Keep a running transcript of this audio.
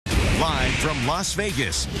Live from Las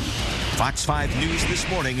Vegas. Fox 5 News This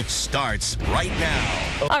Morning starts right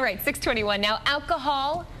now. All right, 6:21 now.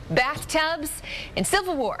 Alcohol, bathtubs, and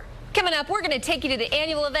Civil War. Coming up, we're going to take you to the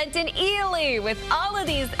annual event in Ely with all of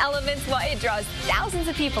these elements while it draws thousands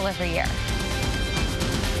of people every year.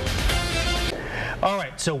 All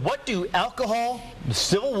right, so what do alcohol, the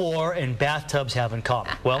Civil War, and bathtubs have in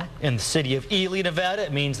common? Well, in the city of Ely, Nevada,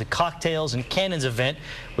 it means the Cocktails and Cannons event,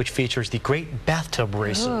 which features the Great Bathtub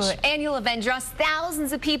Races. Ooh, annual event draws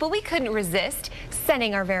thousands of people. We couldn't resist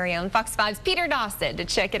sending our very own Fox 5's Peter Dawson to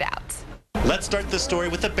check it out. Let's start the story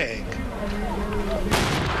with a bang.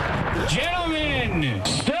 Gentlemen,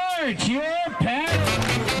 start your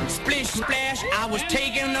paddle. Splish splash, I was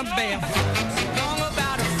taking a bath. Long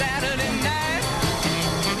about a Saturday night.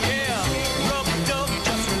 Yeah, rubbed up,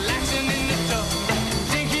 just relaxing in the tub,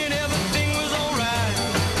 thinking everything was alright.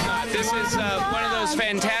 This is one of those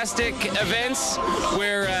fantastic events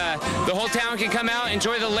where the whole town can come out,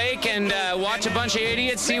 enjoy the lake, and watch a bunch of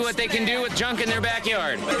idiots see what they can do with junk in their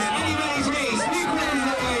backyard.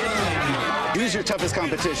 Who's your toughest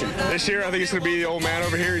competition? This year, I think it's going to be the old man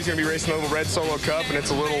over here. He's going to be racing the little red Solo Cup, and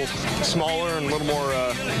it's a little smaller and a little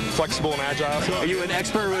more flexible and agile. Are you an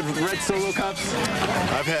expert with red Solo Cups?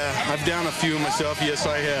 I've downed a few myself. Yes,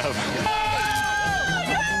 I have.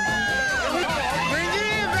 Bring it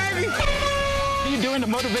in, baby! What are you doing to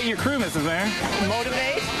motivate your crew, Mrs. Mayor?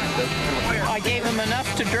 Motivate? I gave them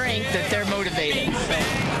enough to drink that they're motivated.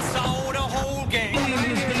 Saw the whole game.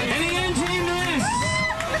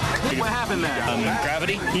 What happened there?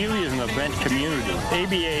 Gravity? Ely is an event community.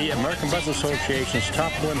 ABA, American Bus Association's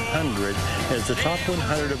Top 100 is the top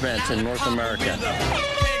 100 events in North America.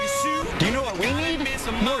 Do you know what we need?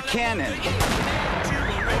 More cannon.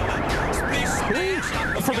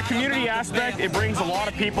 For the community aspect, it brings a lot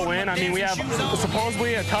of people in. I mean, we have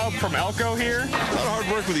supposedly a tub from Elko here. A lot of hard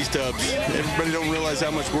work with these tubs. Everybody don't realize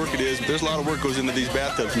how much work it is. There's a lot of work goes into these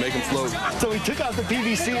bathtubs to make them float. So we took out the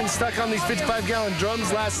PVC and stuck on these 55-gallon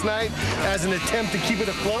drums last night as an attempt to keep it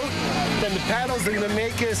afloat. Then the paddles are going to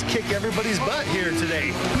make us kick everybody's butt here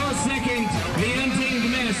today. Close second, the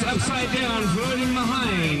untamed mess upside down, floating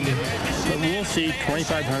behind. But we'll see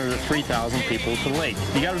 2,500 to 3,000 people at the lake.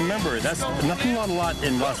 You got to remember, that's not a lot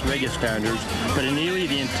in Las Vegas standards, but in Ely,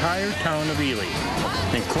 the entire town of Ely,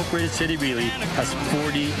 the incorporated city of Ely, has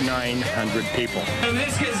 4,900 people. And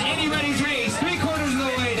this is anybody's race, 3/4 of the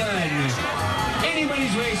way done.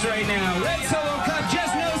 Anybody's race right now. Red Solo Cup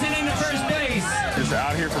just knows it in the first place. Just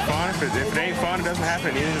out here for fun. If it ain't fun, it doesn't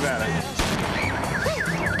happen in Nevada.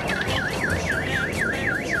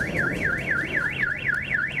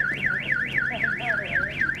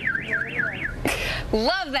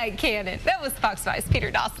 Love that cannon. That was Fox 5's Peter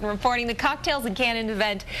Dawson reporting. The Cocktails and Cannon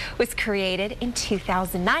event was created in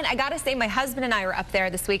 2009. I gotta say, my husband and I were up there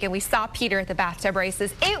this week and we saw Peter at the bathtub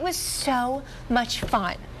races. It was so much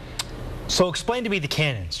fun. So explain to me the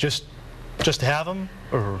cannons. Just to have them?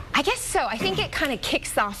 Or? I guess so. I think it kind of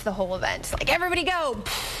kicks off the whole event. Like, everybody go.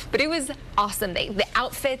 But it was awesome. The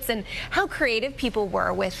outfits and how creative people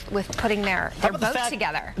were with putting their boat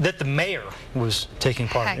together. That the mayor was taking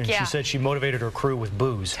part. Heck, and yeah. she said she motivated her crew with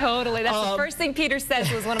booze. Totally. That's the first thing Peter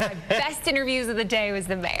says was one of my best interviews of the day was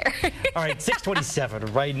the mayor. All right,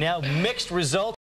 6:27 right now. Mixed results.